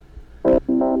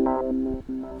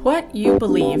What you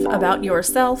believe about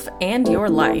yourself and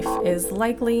your life is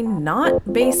likely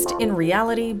not based in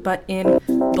reality, but in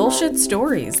bullshit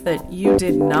stories that you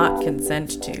did not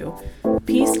consent to,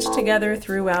 pieced together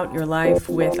throughout your life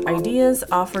with ideas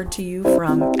offered to you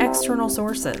from external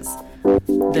sources.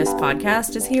 This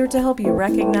podcast is here to help you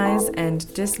recognize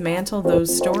and dismantle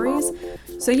those stories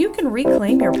so you can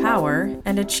reclaim your power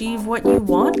and achieve what you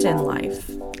want in life.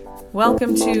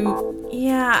 Welcome to,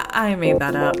 yeah, I made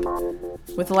that up,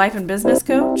 with life and business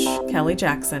coach Kelly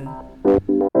Jackson.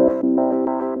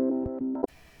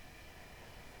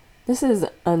 This is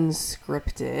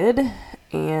unscripted,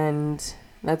 and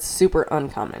that's super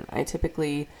uncommon. I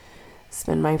typically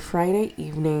spend my Friday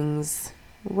evenings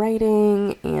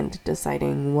writing and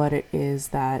deciding what it is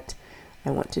that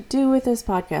I want to do with this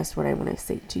podcast, what I want to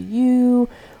say to you,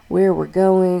 where we're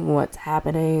going, what's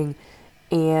happening.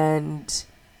 And,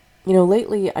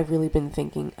 lately I've really been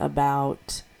thinking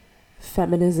about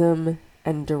feminism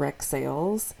and direct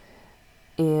sales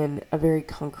in a very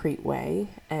concrete way,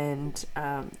 and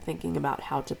thinking about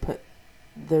how to put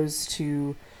those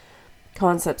two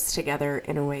concepts together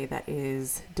in a way that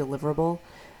is deliverable.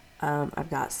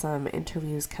 I've got some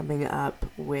interviews coming up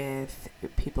with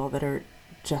people that are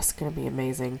just going to be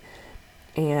amazing,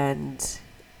 and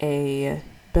a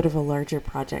bit of a larger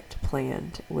project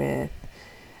planned with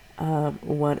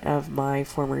one of my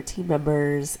former team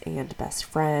members and best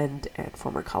friend and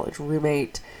former college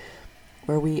roommate,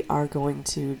 where we are going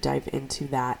to dive into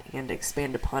that and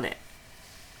expand upon it.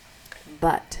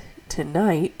 But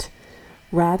tonight,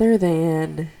 rather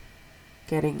than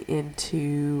getting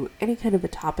into any kind of a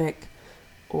topic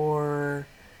or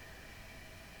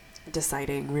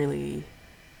deciding really,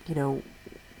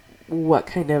 what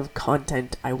kind of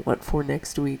content I want for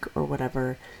next week or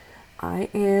whatever, I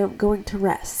am going to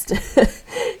rest.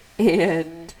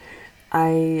 And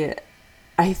I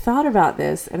thought about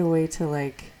this in a way to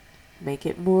make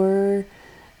it more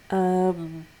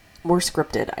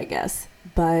scripted, I guess.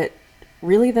 But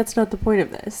really, that's not the point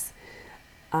of this.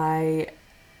 I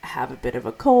have a bit of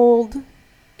a cold.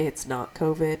 It's not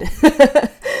COVID.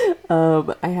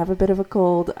 I have a bit of a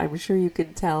cold. I'm sure you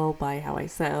can tell by how I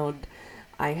sound.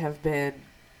 I have been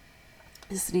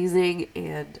sneezing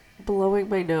and blowing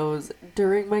my nose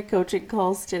during my coaching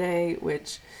calls today,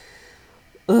 which,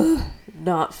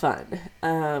 not fun.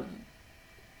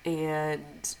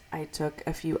 And I took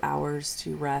a few hours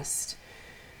to rest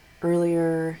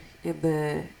earlier in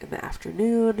the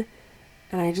afternoon,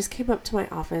 and I just came up to my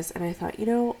office and I thought,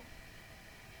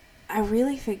 I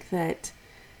really think that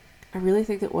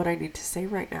what I need to say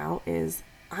right now is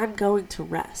I'm going to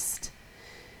rest,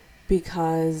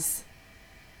 because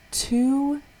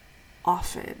too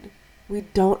often we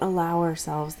don't allow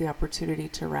ourselves the opportunity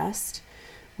to rest.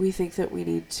 We think that we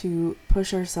need to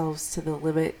push ourselves to the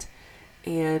limit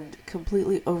and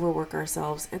completely overwork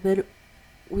ourselves, and then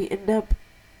we end up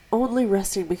only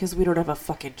resting because we don't have a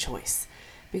fucking choice,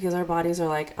 because our bodies are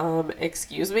like,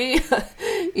 excuse me,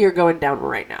 you're going down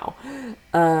right now.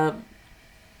 And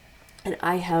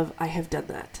I have done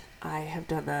that. I have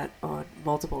done that on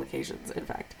multiple occasions, in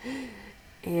fact.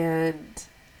 And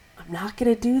I'm not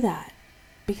going to do that,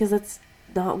 because that's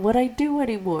not what I do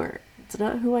anymore. It's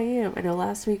not who I am. I know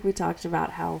last week we talked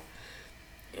about how,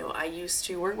 I used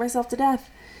to work myself to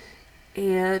death.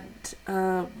 And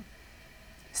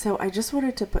so I just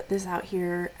wanted to put this out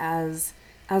here as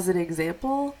an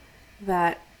example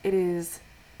that it is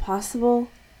possible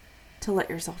to let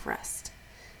yourself rest.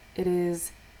 It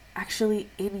is actually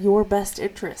in your best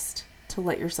interest to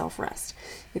let yourself rest.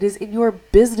 It is in your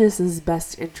business's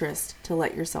best interest to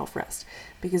let yourself rest.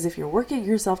 Because if you're working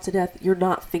yourself to death, you're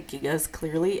not thinking as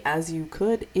clearly as you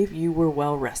could if you were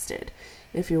well rested.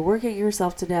 If you're working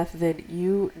yourself to death, then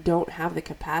you don't have the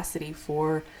capacity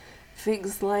for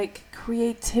things like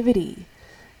creativity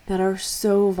that are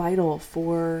so vital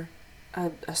for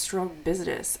a strong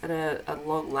business and a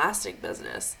long-lasting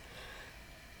business.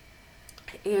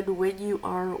 And when you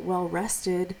are well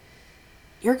rested,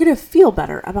 you're going to feel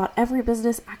better about every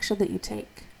business action that you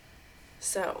take.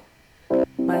 So,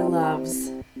 my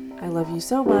loves, I love you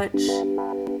so much,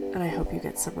 and I hope you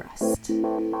get some rest.